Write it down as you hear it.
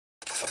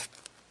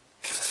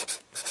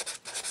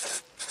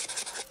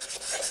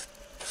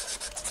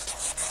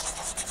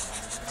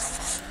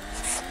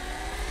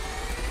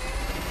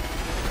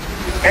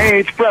Hey,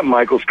 it's Bret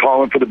Michaels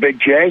calling for the Big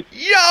J.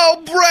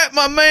 Yo, Bret,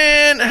 my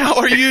man. How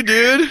are you,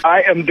 dude?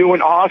 I am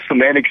doing awesome,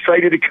 man.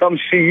 Excited to come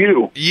see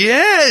you.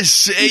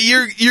 Yes.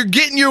 You're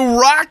getting your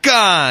rock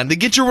on. To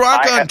get your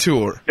rock on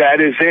tour. That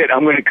is it.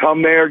 I'm going to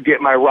come there, get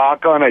my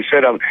rock on. I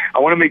said I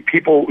want to make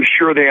people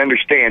sure they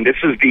understand. This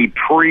is the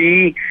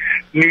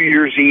pre-New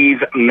Year's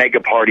Eve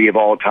mega party of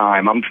all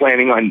time. I'm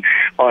planning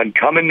on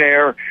coming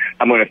there.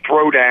 I'm going to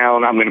throw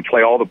down. I'm going to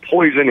play all the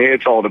Poison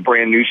hits, all the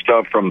brand new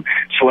stuff from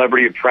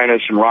Celebrity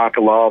Apprentice and Rock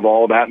of Love,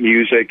 all that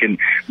music, and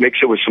mix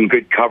it with some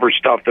good cover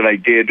stuff that I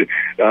did.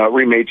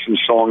 Remade some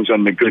songs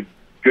on the Good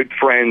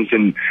Friends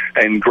and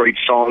Great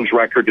Songs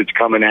record that's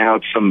coming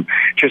out.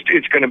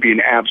 It's going to be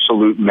an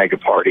absolute mega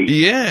party.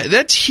 Yeah,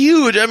 that's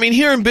huge. I mean,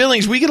 here in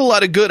Billings, we get a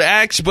lot of good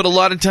acts, but a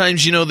lot of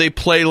times, they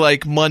play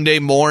like Monday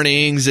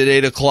mornings at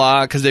 8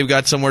 o'clock because they've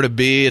got somewhere to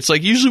be. It's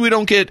like usually we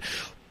don't get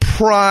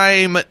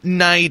prime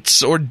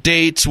nights or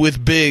dates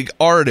with big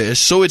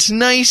artists, so it's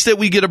nice that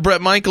we get a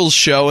Bret Michaels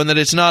show and that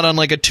it's not on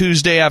like a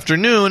Tuesday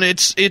afternoon.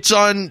 It's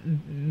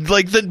on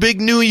like the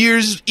big New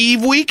Year's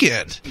Eve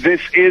weekend.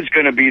 This is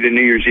going to be the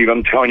New Year's Eve.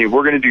 I'm telling you,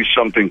 we're going to do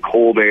something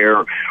cool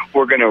there.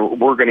 We're going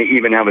to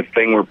even have a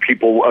thing where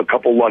a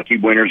couple lucky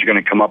winners are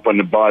going to come up on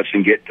the bus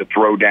and get to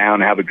throw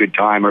down, have a good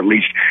time, or at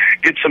least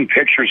get some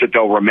pictures that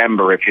they'll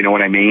remember, if you know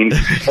what I mean.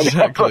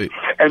 Exactly.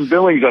 And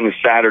Billings on a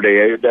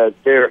Saturday.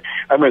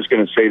 I'm just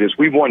going to say this.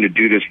 We've wanted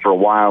to do this for a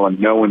while, and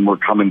knowing we're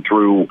coming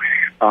through,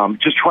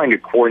 just trying to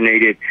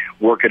coordinate it,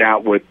 work it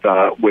out with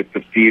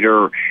the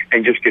theater,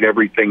 and just get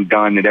everything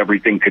done, that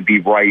everything could be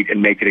right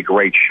and make it a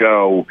great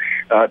show.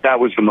 That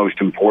was the most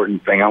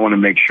important thing. I want to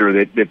make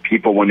sure that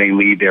people, when they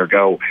leave there,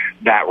 go,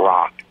 that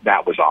rocked.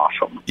 That was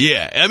awesome.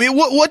 Yeah. I mean,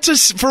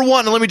 for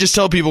one, let me just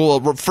tell people,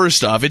 well,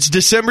 first off, it's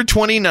December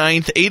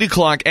 29th, 8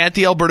 o'clock at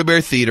the Alberta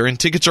Bear Theater, and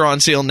tickets are on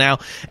sale now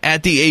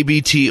at the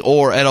ABT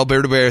or at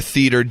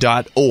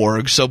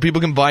albertabeartheater.org, so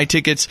people can buy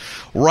tickets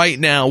right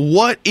now.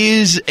 What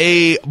is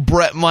a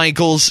Bret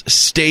Michaels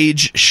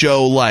stage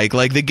show like?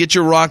 Like the Get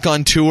Your Rock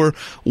on tour,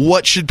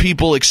 what should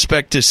people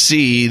expect to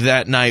see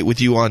that night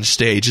with you on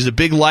stage? Is it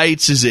big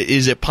lights? Is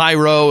it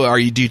pyro?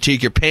 Do you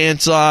take your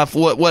pants off?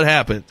 What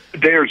happened?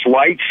 There's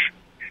lights.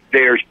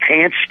 There's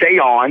pants stay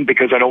on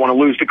because I don't want to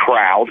lose the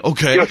crowd.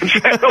 Okay. You know what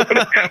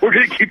I'm saying? We're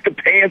going to keep the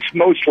pants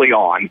mostly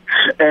on.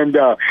 And,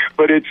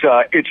 but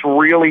it's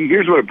really,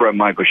 here's what a Bret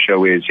Michaels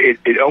show is.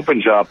 It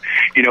opens up,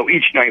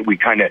 each night we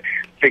kind of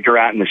figure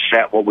out in the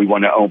set what we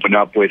want to open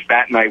up with.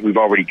 That night we've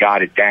already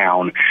got it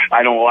down.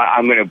 I'm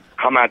going to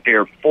come out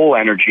there full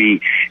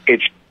energy.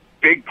 It's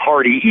big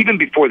party. Even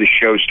before the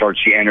show starts,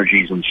 the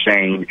energy's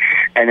insane.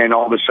 And then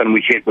all of a sudden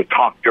we hit with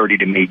Talk Dirty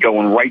to Me,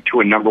 going right to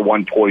a number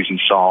one Poison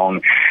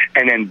song,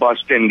 and then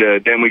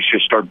we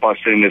just start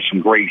busting into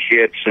some great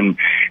hits and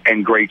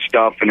great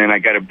stuff. And then I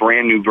got a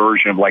brand new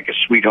version of like a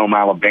Sweet Home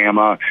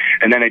Alabama.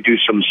 And then I do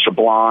some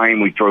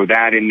Sublime. We throw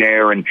that in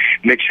there and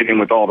mix it in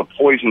with all the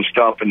Poison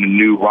stuff and the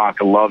new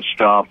Rock of Love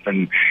stuff.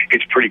 And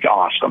it's pretty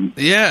awesome.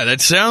 Yeah, that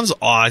sounds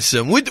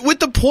awesome. With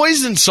the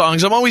Poison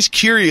songs, I'm always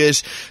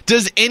curious,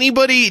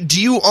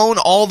 do you own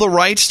all the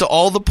rights to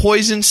all the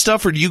Poison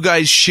stuff, or do you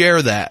guys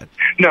share that?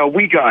 No,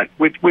 we got,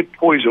 with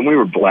Poison, we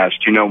were blessed.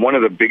 One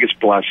of the biggest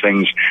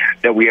blessings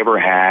that we ever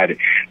had,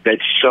 that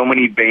so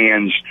many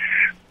bands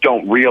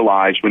don't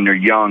realize when they're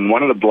young.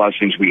 One of the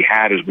blessings we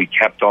had is we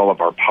kept all of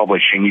our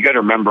publishing. You got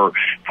to remember,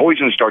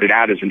 Poison started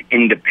out as an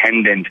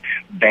independent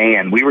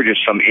band. We were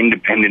just some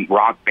independent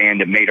rock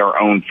band that made our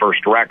own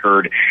first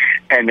record,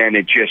 and then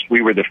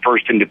we were the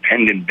first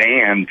independent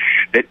band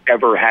that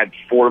ever had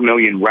 4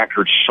 million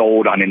records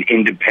sold on an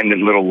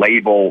independent little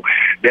label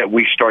that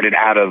we started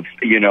out of,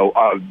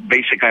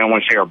 basically, I don't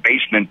want to say our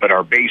basement, but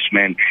our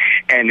basement.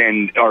 And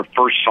then our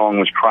first song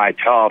was Cry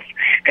Tough,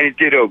 and it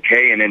did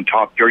okay, and then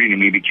Talk Dirty to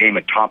Me became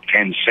a top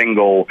 10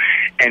 single,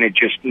 and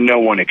no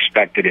one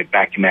expected it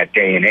back in that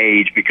day and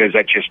age, because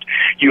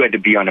you had to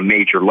be on a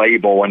major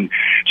label. And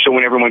so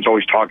when everyone's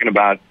always talking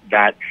about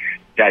that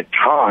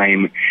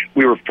time,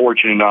 we were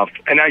fortunate enough,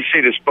 and I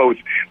say this both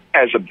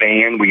as a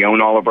band, we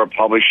own all of our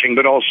publishing,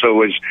 but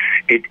also as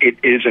it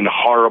isn't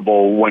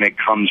horrible when it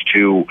comes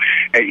to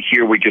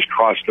here we just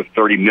crossed the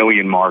 30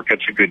 million mark.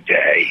 That's a good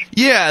day.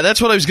 Yeah, that's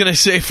what I was going to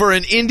say. For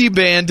an indie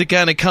band to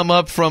kind of come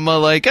up from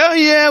we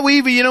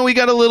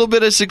got a little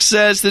bit of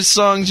success. This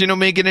song's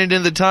making it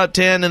in the top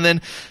 10, and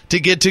then to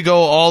get to go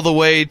all the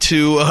way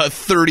to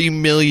 30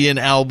 million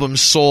albums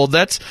sold.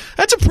 That's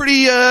a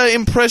pretty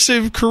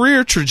impressive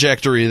career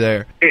trajectory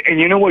there. And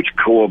you know what's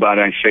cool about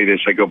it? I say this,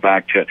 I go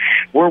back to,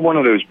 we're one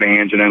of those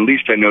bands, and at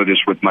least I know this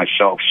with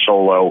myself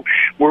solo,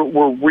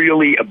 we're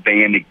really a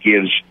band that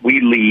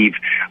we leave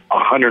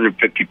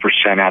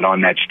 150% out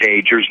on that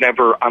stage. There's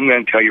never, I'm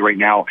going to tell you right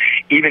now,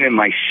 even in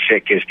my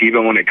sickest,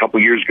 even when a couple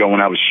years ago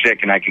when I was sick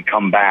and I could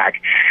come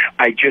back,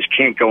 I just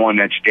can't go on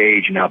that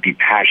stage and not be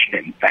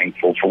passionate and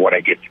thankful for what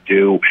I get to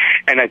do.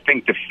 And I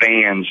think the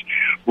fans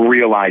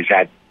realize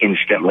that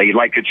instantly.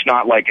 Like, it's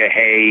not like a,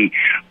 hey,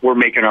 we're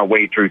making our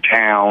way through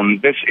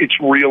town. It's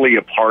really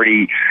a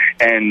party.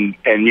 And,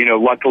 you know,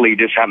 luckily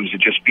this happens to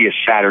just be a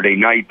Saturday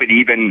night. But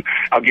even,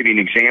 I'll give you an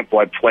example.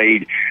 I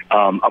played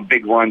a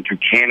big run through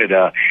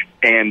Canada,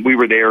 and we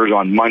were there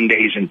on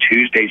Mondays and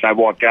Tuesdays. I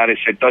walked out, I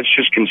said, let's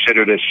just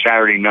consider this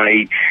Saturday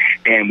night,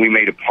 and we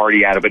made a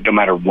party out of it no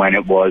matter when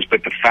it was.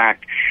 But the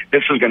fact,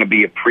 this is going to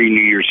be a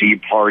pre-New Year's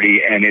Eve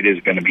party, and it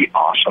is going to be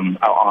awesome.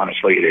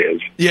 Honestly, it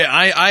is. Yeah,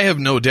 I have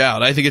no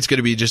doubt. I think it's going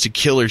to be just a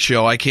killer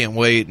show. I can't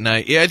wait. And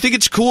I think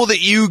it's cool that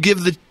you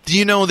give the,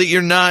 you know, that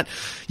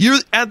you're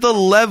at the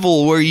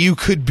level where you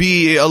could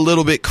be a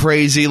little bit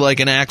crazy like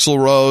an Axl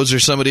Rose or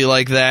somebody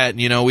like that.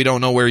 You know, we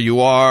don't know where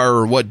you are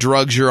or what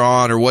drugs you're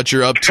on or what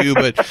you're up to,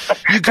 but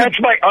you could, that's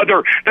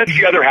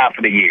the other half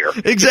of the year.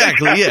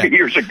 Exactly, yeah. Half of the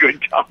year's a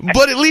good time.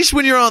 But at least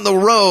when you're on the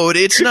road,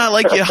 it's not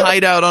like you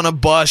hide out on a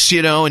bus,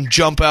 you know, and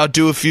jump out,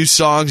 do a few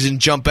songs and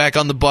jump back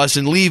on the bus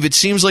and leave. It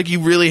seems like you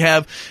really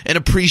have an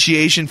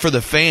appreciation for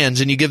the fans,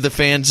 and you give the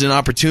fans an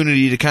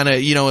opportunity to kind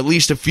of, you know, at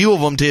least a few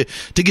of them to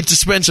get to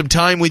spend some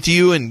time with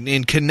you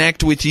and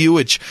connect with you,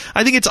 which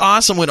I think it's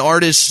awesome when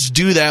artists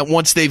do that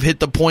once they've hit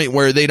the point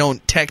where they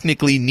don't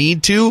technically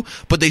need to,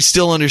 but they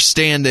still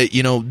understand that,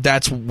 you know,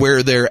 that's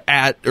where they're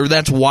at, or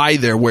that's why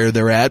they're where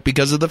they're at,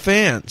 because of the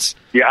fans.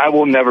 Yeah, I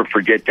will never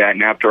forget that.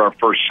 And after our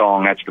first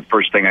song, that's the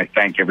first thing I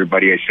thank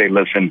everybody. I say,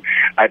 listen,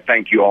 I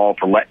thank you all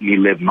for letting me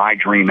live my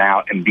dream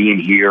out and being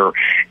here.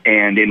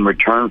 And in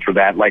return for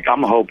that, like,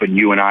 I'm hoping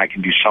you and I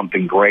can do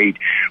something great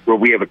where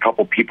we have a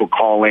couple people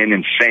call in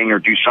and sing or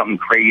do something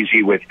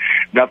crazy with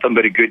nothing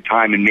but a good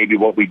time. And maybe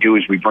what we do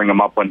is we bring them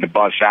up on the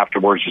bus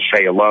afterwards to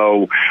say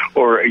hello.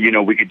 Or, you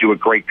know, we could do a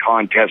great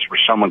contest where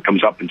someone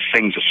comes up and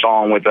sings a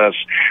song with us.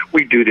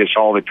 We do this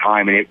all the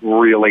time, and it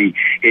really,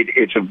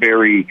 it's a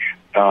very...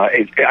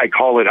 I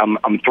call it,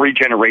 I'm three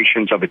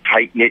generations of a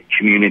tight-knit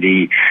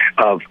community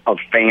of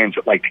fans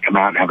that like to come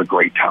out and have a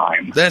great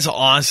time. That's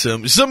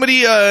awesome.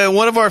 Somebody,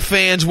 one of our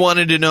fans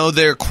wanted to know,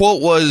 their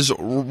quote was,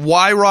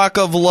 why Rock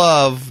of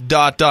Love, ...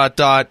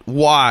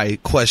 why,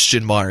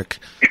 question mark.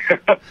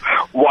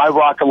 Why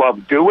Rock of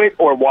Love do it,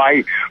 or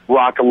why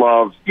Rock of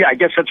Love? Yeah, I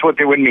guess that's what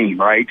they would mean,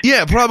 right?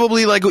 Yeah,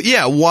 probably like,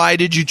 yeah, why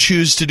did you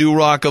choose to do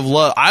Rock of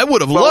Love? I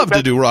would have loved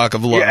to do Rock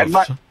of Love.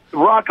 Yeah,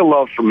 Rock of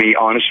Love for me,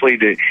 honestly,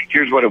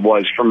 here's what it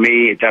was. For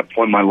me, at that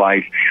point in my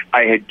life,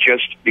 I had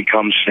just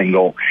become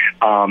single,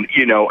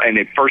 you know, and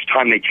the first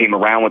time they came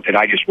around with it,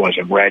 I just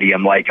wasn't ready.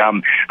 I'm like,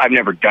 I've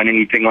never done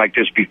anything like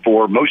this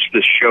before. Most of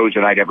the shows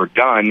that I'd ever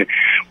done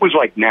was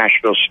like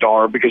Nashville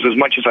Star, because as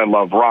much as I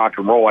love rock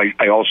and roll,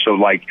 I also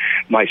like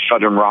my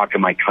Southern rock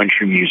and my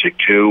country music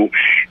too.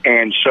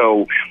 And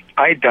so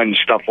I had done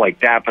stuff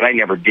like that, but I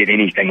never did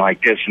anything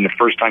like this. And the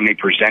first time they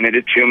presented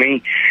it to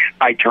me,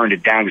 I turned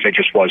it down because I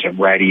just wasn't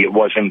ready. It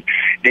wasn't,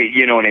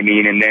 you know what I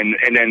mean? And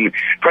then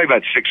probably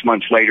about 6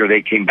 months later,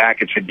 they came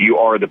back and said, you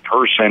are the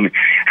person.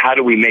 How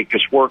do we make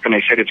this work? And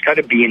I said, it's got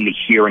to be in the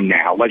here and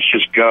now. Let's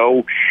just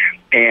go.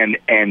 And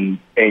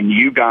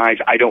you guys,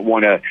 I don't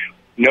want to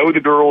know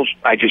the girls.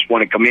 I just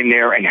want to come in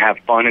there and have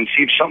fun and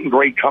see if something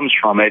great comes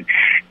from it.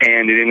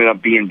 And it ended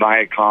up being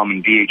Viacom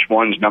and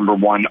VH1's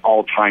 #1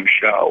 all-time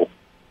show.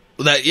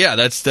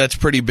 That's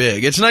pretty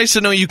big. It's nice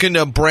to know you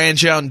can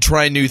branch out and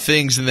try new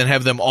things and then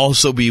have them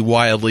also be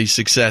wildly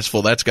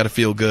successful. That's got to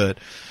feel good.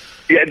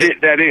 Yeah,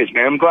 that is,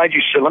 man. I'm glad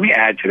you said. Let me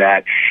add to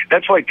that.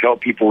 That's why I tell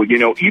people, you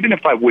know, even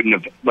if I wouldn't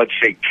have, let's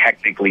say,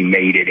 technically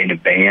made it in a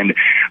band,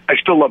 I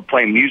still love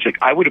playing music.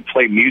 I would have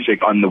played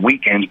music on the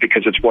weekends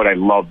because it's what I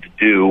love to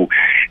do.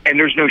 And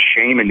there's no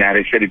shame in that.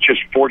 I said it's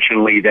just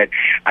fortunately that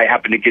I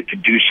happen to get to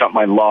do something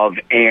I love,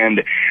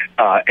 and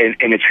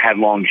it's had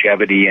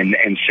longevity and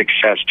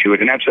success to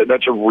it. And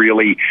that's a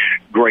really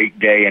great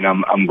day, and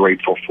I'm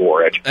grateful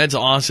for it. That's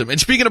awesome.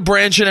 And speaking of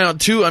branching out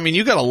too, I mean,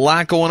 you got a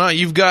lot going on.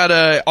 You've got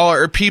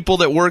our people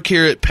that work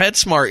here at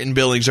PetSmart in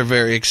Billings are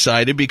very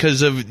excited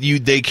because of you.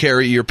 They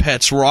carry your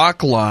Pets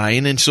Rock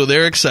line, and so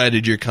they're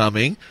excited you're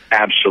coming.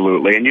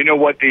 Absolutely. And you know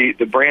what? The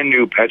brand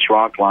new Pets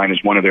Rock line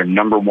is one of their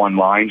 #1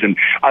 lines. And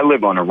I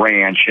live on a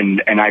ranch,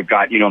 and I've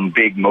got, you know, I'm a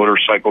big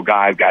motorcycle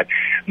guy. I've got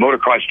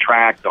motocross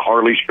track, the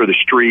Harleys for the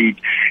street,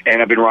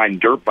 and I've been riding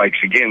dirt bikes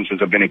again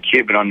since I've been a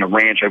kid. But on the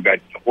ranch, I've got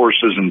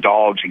horses and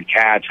dogs and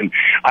cats, and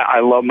I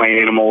love my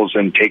animals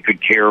and take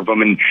good care of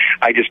them. And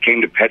I just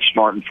came to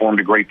PetSmart and formed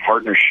a great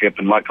partnership,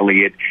 and luckily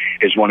it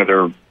is one of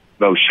their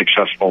most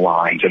successful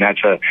lines. And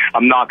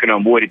I'm knocking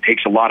on wood. It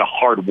takes a lot of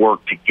hard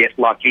work to get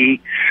lucky,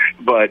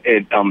 but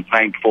I'm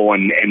thankful.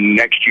 And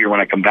next year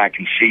when I come back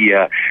and see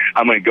you,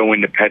 I'm going to go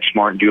into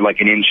PetSmart and do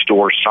like an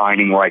in-store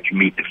signing where I can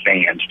meet the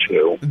fans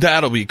too.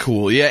 That'll be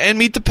cool. Yeah. And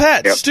meet the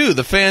pets too,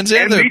 the fans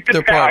and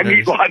their partners. I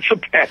meet lots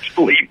of pets,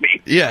 believe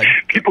me. Yeah.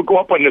 People go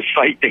up on the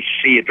site, they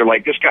see it. They're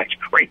like, this guy's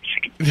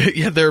crazy.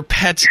 Yeah. There are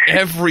pets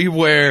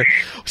everywhere.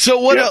 So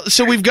what else?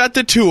 So we've got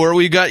the tour.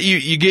 We've got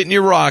you getting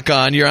your rock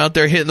on. You're out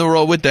there hitting the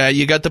road with that.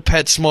 You got the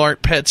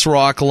PetSmart Pets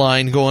Rock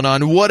line going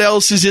on. What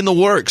else is in the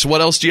works? What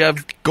else do you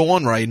have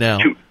going right now?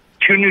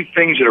 Two new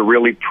things that are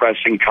really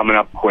pressing coming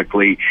up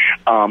quickly.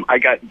 I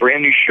got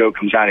brand new show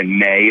comes out in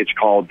May. It's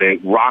called the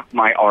Rock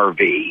My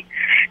RV,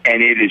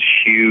 and it is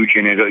huge.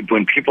 And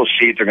when people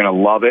see it, they're going to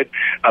love it.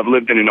 I've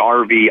lived in an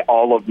RV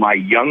all of my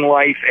young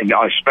life, and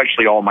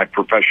especially all my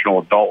professional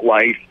adult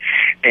life.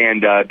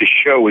 And the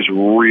show is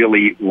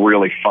really,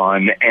 really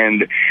fun.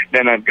 And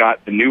then I've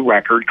got the new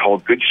record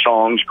called Good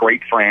Songs,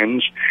 Great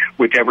Friends,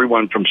 with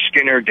everyone from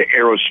Skinner to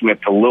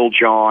Aerosmith to Lil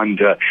Jon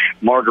to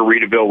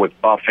Margaritaville with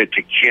Buffett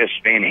to Kiss,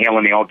 Van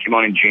Halen. They all came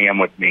on and jam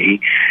with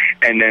me.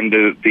 And then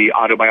the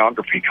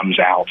autobiography comes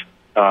out.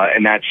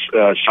 And that's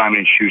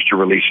Simon & Schuster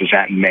releases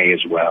that in May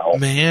as well.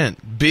 Man,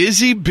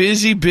 busy.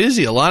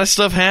 A lot of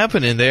stuff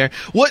happening there.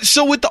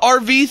 So with the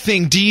RV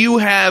thing, do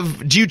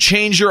you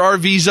change your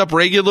RVs up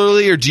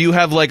regularly, or do you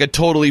have like a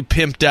totally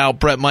pimped out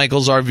Bret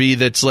Michaels RV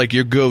that's like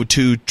your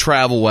go-to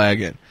travel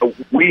wagon?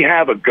 We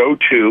have a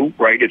go-to,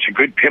 right? It's a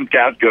good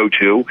pimped-out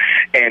go-to,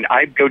 and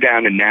I go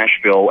down to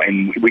Nashville,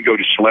 and we go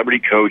to Celebrity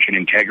Coach and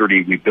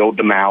Integrity. We build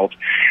them out,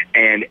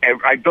 and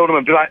I build them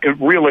about,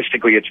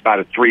 realistically, it's about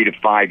a 3 to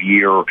 5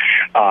 year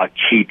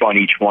keep on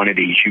each one of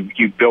these.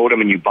 You build them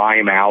and you buy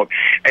them out,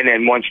 and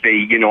then once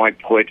they,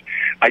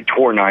 I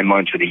tour 9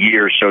 months of the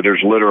year, so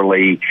there's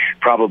literally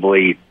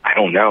probably, I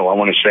don't know, I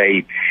want to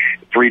say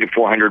 300 to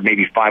 400,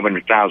 maybe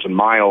 500,000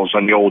 miles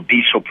on the old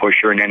diesel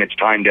pusher, and then it's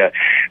time to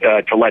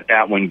let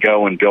that one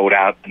go and build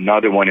out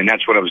another one. And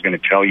that's what I was going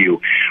to tell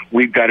you.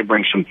 We've got to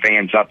bring some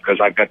fans up because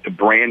I've got the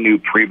brand new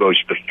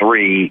Prevost, the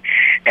 3,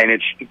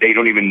 and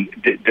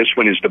this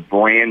one is the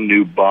brand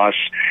new bus.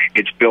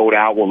 It's built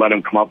out. We'll let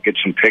them come up, get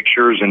some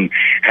pictures, and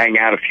hang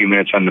out a few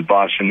minutes on the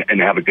bus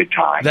and have a good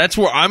time. That's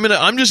where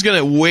I'm just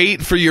gonna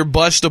wait for your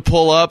bus to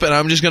pull up, and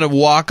I'm just gonna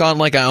walk on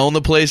like I own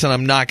the place, and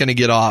I'm not gonna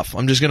get off.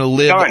 I'm just gonna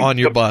live on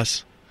your bus.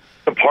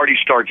 The party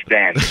starts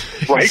then,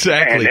 right?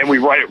 Exactly. And we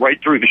run it right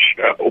through the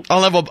show.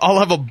 I'll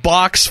have a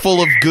box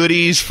full of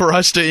goodies for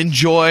us to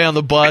enjoy on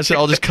the bus, and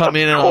I'll just come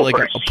in and I'll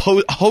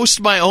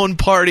host my own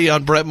party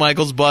on Bret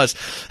Michaels' bus.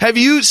 Have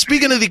you,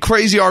 speaking of the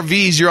crazy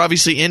RVs, you're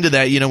obviously into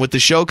that, with the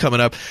show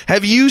coming up.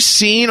 Have you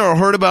seen or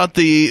heard about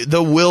the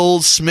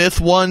Will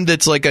Smith one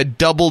that's like a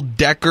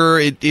double-decker?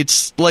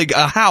 It's like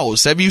a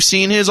house. Have you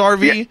seen his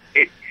RV?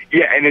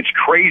 Yeah, and it's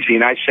crazy.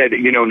 And I said,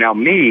 now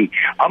me,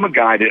 I'm a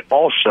guy that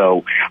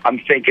also, I'm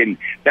thinking,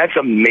 that's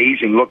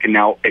amazing looking.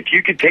 Now, if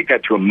you could take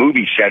that to a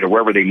movie set or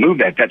wherever they move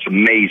that's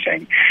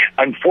amazing.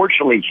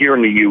 Unfortunately, here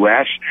in the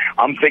U.S.,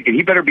 I'm thinking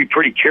he better be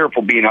pretty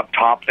careful being up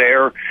top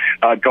there,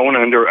 going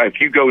under. If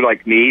you go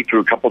like me through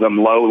a couple of them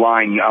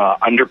low-lying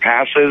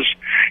underpasses,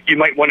 you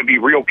might want to be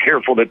real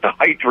careful that the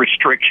height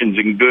restrictions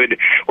are good,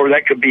 or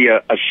that could be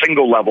a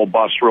single-level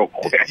bus real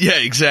quick. Yeah,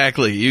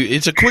 exactly.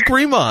 It's a quick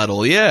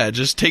remodel. Yeah,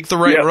 just take the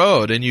right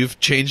road, and you've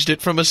changed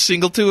it from a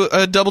single to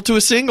a double to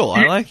a single.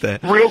 I like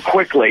that. Real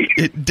quickly.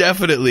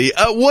 Definitely.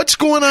 What's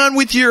going on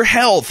with your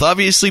health?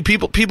 Obviously,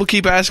 people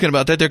keep asking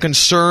about that. They're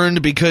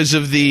concerned because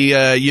of the,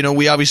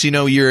 we obviously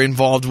know you're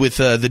involved with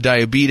the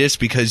diabetes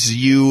because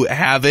you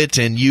have it,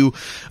 and you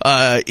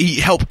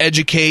help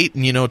educate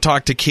and,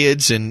 talk to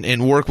kids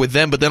and work with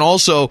them. But then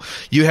also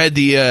you had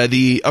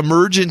the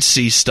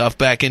emergency stuff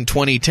back in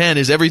 2010.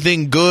 Is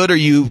everything good? Are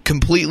you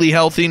completely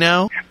healthy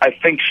now? I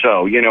think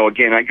so.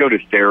 Again, I go to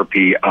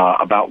therapy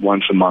about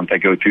once a month. I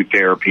go through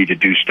therapy to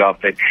do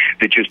stuff that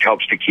just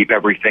helps to keep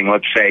everything,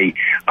 let's say,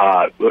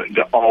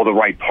 all the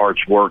right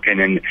parts working.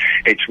 And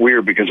it's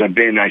weird because I've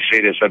been a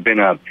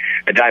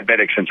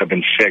diabetic since I've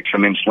been 6.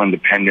 I'm insulin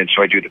dependent,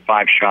 so I do the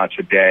 5 shots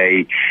a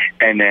day.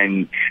 And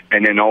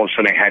then all of a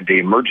sudden I had the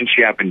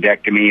emergency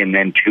appendectomy, and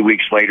then 2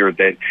 weeks later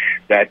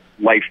that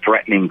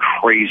life-threatening,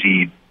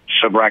 crazy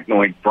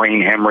subarachnoid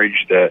brain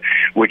hemorrhage,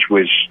 which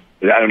was,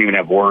 I don't even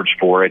have words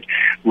for it.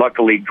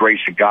 Luckily, grace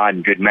of God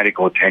and good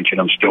medical attention,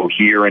 I'm still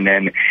here. And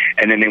then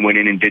they went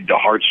in and did the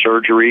heart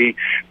surgery.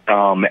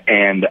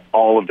 And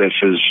all of this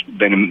has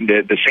been,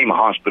 the same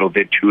hospital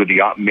did 2 of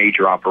the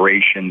major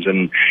operations.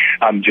 And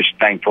I'm just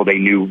thankful they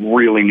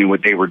really knew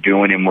what they were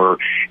doing and were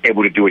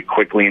able to do it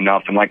quickly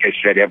enough. And like I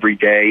said, every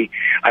day,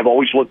 I've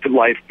always looked at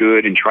life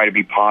good and try to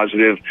be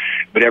positive.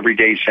 But every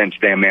day since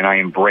then, man, I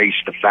embrace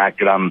the fact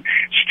that I'm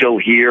still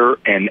here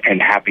and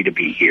happy to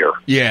be here.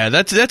 Yeah,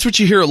 that's what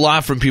you hear a lot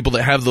from people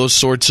that have those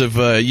sorts of,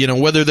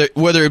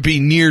 whether it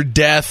be near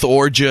death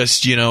or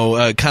just,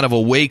 kind of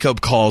a wake-up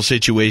call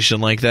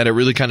situation like that. It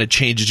really kind of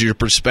changes your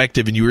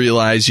perspective, and you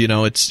realize,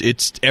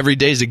 it's every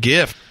day's a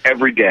gift.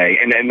 Every day.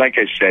 And like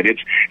I said,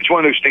 it's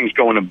one of those things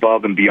going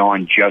above and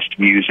beyond just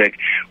music.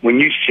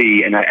 When you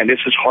see, and this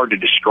is hard to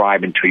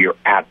describe until you're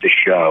at the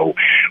show,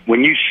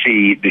 when you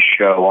see the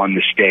show on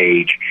the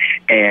stage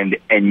and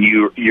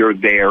you're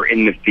there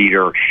in the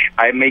theater,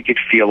 I make it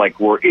feel like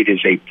it is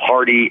a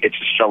party, it's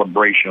a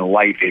celebration of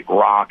life, it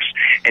rocks,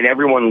 and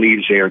everyone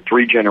leaves there,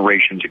 3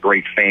 generations of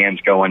great fans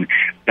going,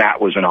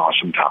 that was an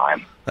awesome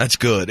time. That's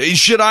good.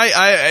 Should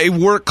I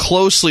work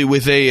closely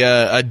with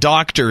a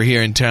doctor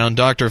here in town,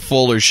 Dr.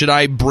 Fuller. Should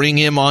I bring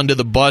him onto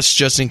the bus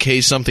just in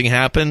case something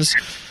happens?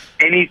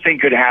 Anything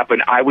could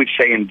happen. I would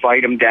say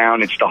invite him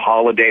down. It's the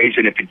holidays,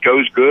 and if it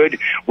goes good,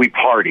 we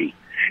party.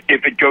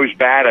 if it goes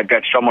bad, I've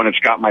got someone that's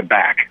got my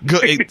back.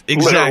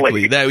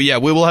 Exactly.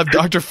 We will have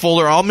Dr.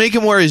 Fuller. I'll make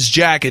him wear his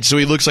jacket so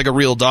he looks like a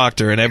real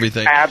doctor and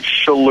everything.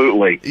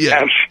 Absolutely.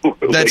 Yeah.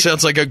 Absolutely. That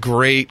sounds like a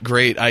great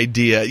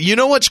idea. You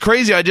know what's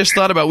crazy? I just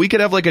thought about we could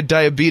have like a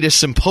diabetes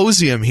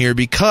symposium here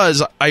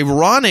because,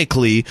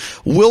 ironically,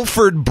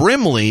 Wilford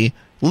Brimley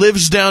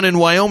lives down in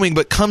Wyoming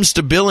but comes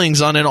to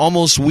Billings on an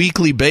almost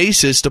weekly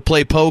basis to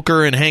play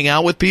poker and hang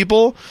out with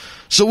people.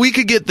 So we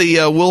could get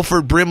the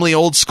Wilford Brimley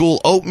old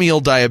school oatmeal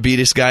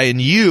diabetes guy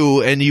and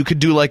you could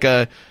do like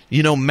a,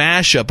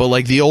 mashup of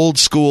like the old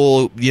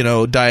school,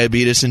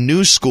 diabetes and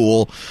new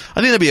school.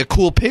 I think that'd be a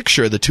cool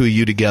picture of the two of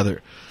you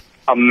together.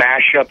 A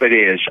mashup it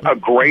is. A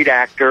great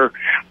actor,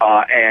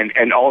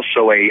 and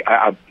also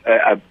a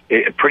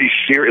pretty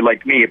serious,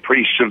 like me, a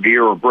pretty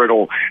severe or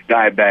brittle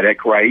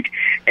diabetic, right?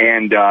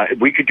 And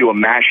we could do a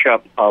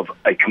mashup of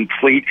a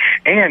complete.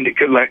 And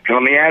let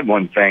me add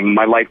one thing: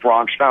 My Life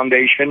Rocks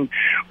Foundation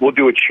will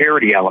do a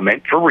charity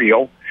element for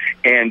real.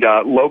 And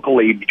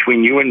locally,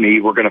 between you and me,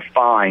 we're going to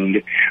find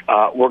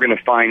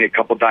a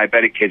couple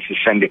diabetic kids to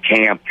send to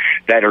camp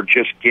that are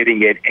just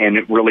getting it, and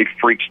it really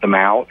freaks them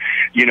out.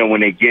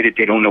 When they get it,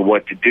 they don't know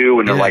what to do,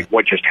 and they're like,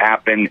 "What just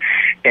happened?"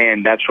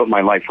 And that's what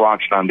My Life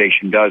Rocks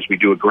Foundation does. We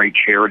do a great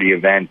charity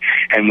event,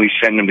 and we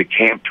send them to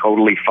camp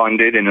totally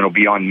funded, and it'll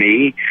be on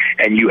me,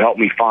 and you help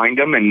me find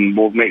them, and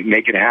we'll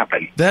make it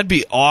happen. That'd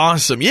be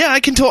awesome. Yeah,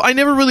 I can tell. I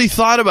never really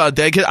thought about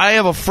that. 'Cause I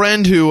have a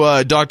friend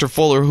who, Dr.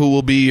 Fuller, who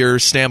will be your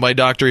standby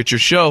doctor at your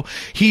show.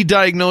 He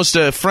diagnosed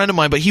a friend of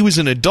mine, but he was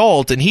an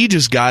adult and he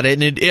just got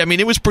it. And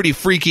it was pretty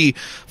freaky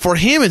for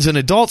him as an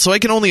adult. So I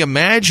can only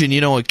imagine,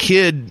 a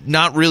kid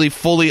not really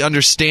fully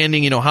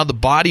understanding, how the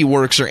body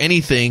works or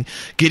anything,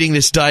 getting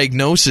this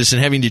diagnosis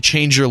and having to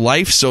change your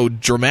life so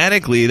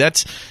dramatically.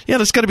 That's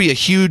got to be a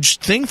huge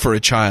thing for a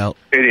child.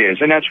 It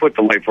is. And that's what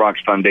the Life Rocks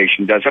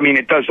Foundation does.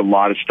 It does a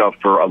lot of stuff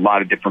for a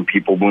lot of different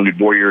people, wounded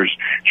warriors,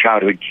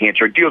 childhood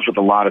cancer. It deals with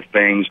a lot of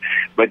things.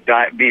 But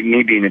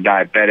me being a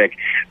diabetic,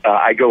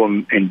 I go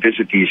and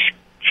visit these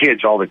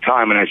kids all the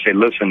time, and I say,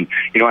 listen,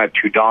 I have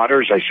two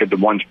daughters. I said, the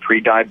one's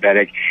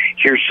pre-diabetic.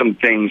 Here's some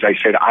things. I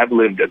said, I've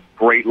lived a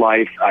great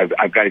life.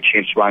 I've got a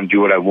chance to go out and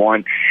do what I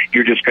want.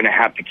 You're just going to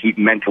have to keep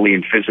mentally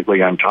and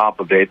physically on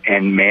top of it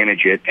and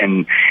manage it,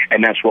 and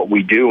that's what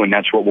we do, and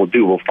that's what we'll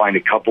do. We'll find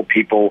a couple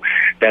people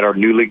that are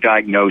newly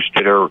diagnosed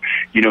that are,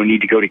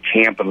 need to go to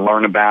camp and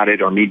learn about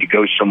it or need to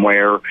go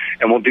somewhere,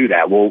 and we'll do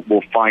that.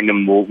 We'll find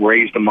them, we'll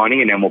raise the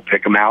money, and then we'll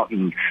pick them out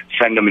and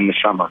send them in the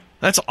summer.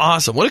 That's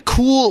awesome.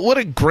 What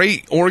a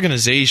great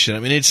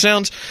organization. It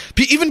sounds,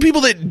 even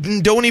people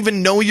that don't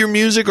even know your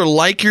music or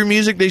like your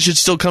music, they should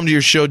still come to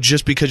your show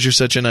just because you're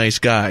such a nice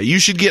guy. You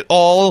should get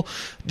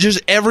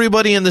just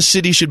everybody in the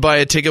city should buy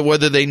a ticket,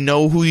 whether they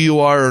know who you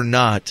are or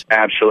not.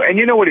 Absolutely. And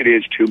you know what it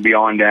is, too,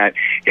 beyond that?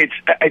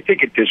 I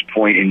think at this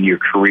point in your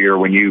career,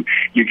 when you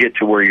get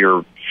to where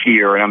you're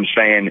here, and I'm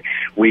saying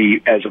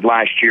as of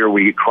last year,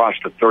 we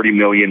crossed the 30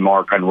 million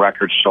mark on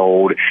records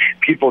sold.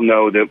 People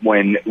know that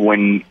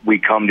when we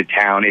come to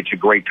town, it's a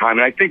great time.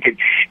 And I think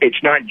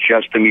it's not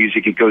just the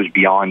music; it goes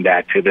beyond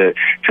that to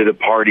the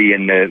party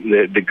and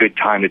the good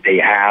time that they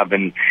have,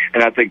 and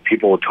I think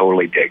people will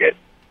totally dig it.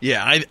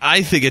 Yeah,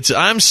 I think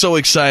I'm so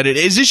excited.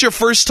 Is this your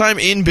first time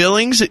in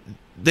Billings?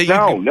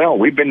 No,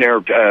 we've been there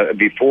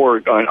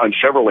before on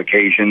several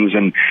occasions,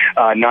 and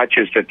not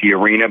just at the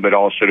arena, but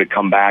also to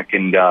come back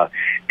and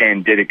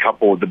did a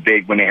couple of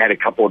when they had a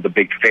couple of the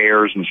big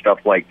fairs and stuff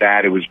like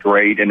that. It was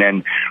great. And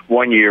then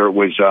one year it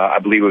was, I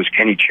believe it was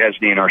Kenny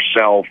Chesney and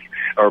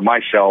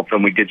myself,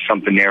 and we did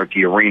something there at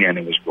the arena, and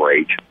it was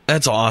great.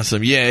 That's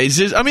awesome. Yeah,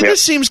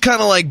 this seems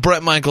kind of like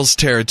Bret Michaels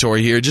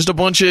territory here. Just a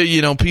bunch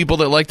of people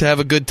that like to have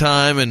a good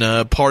time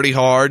and party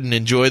hard and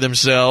enjoy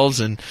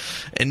themselves and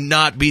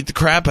not beat the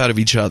crap out of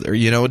each other.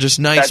 Just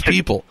nice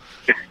people.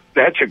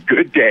 That's a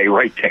good day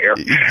right there.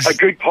 A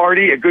good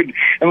party,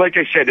 and like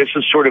I said, this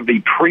is sort of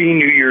the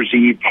pre-New Year's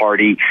Eve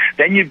party.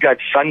 Then you've got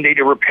Sunday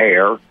to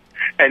repair,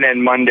 and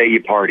then Monday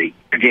you party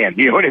again.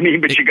 You know what I mean?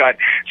 But you got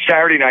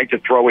Saturday night to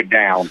throw it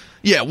down.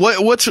 Yeah,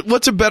 what's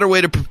a better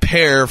way to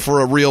prepare for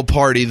a real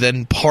party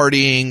than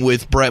partying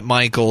with Bret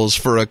Michaels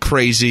for a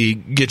crazy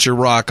Get Your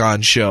Rock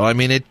On show?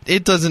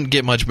 It doesn't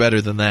get much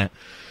better than that.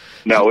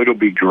 No, it'll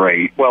be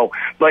great. Well,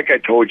 like I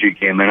told you,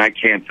 Kim, and I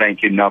can't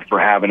thank you enough for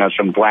having us.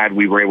 I'm glad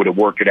we were able to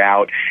work it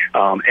out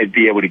and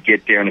be able to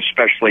get there, and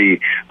especially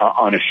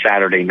on a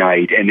Saturday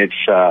night. And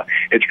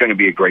it's going to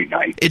be a great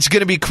night. It's going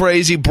to be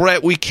crazy.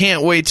 Bret, we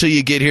can't wait till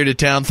you get here to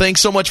town.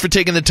 Thanks so much for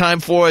taking the time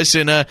for us,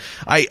 and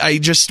I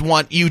just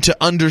want you to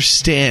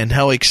understand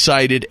how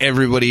excited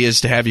everybody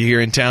is to have you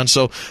here in town.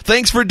 So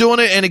thanks for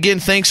doing it, and again,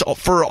 thanks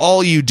for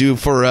all you do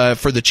for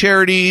the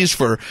charities,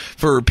 for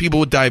people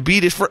with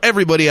diabetes, for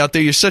everybody out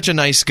there. You're such a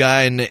nice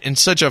guy and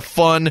such a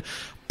fun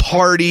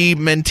party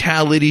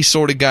mentality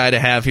sort of guy to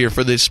have here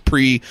for this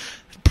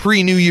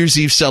pre-New Year's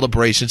Eve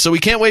celebration. So we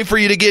can't wait for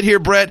you to get here,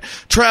 Bret.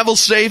 Travel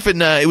safe,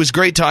 and it was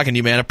great talking to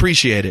you, man.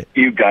 Appreciate it.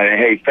 You got it.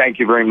 Hey, thank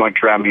you very much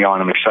for having me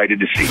on. I'm excited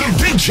to see you.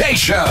 The Big J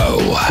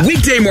Show.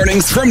 Weekday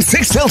mornings from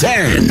 6 till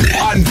 10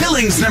 on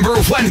Billings'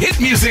 #1 hit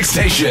music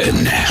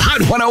station,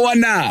 Hot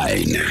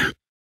 101.9.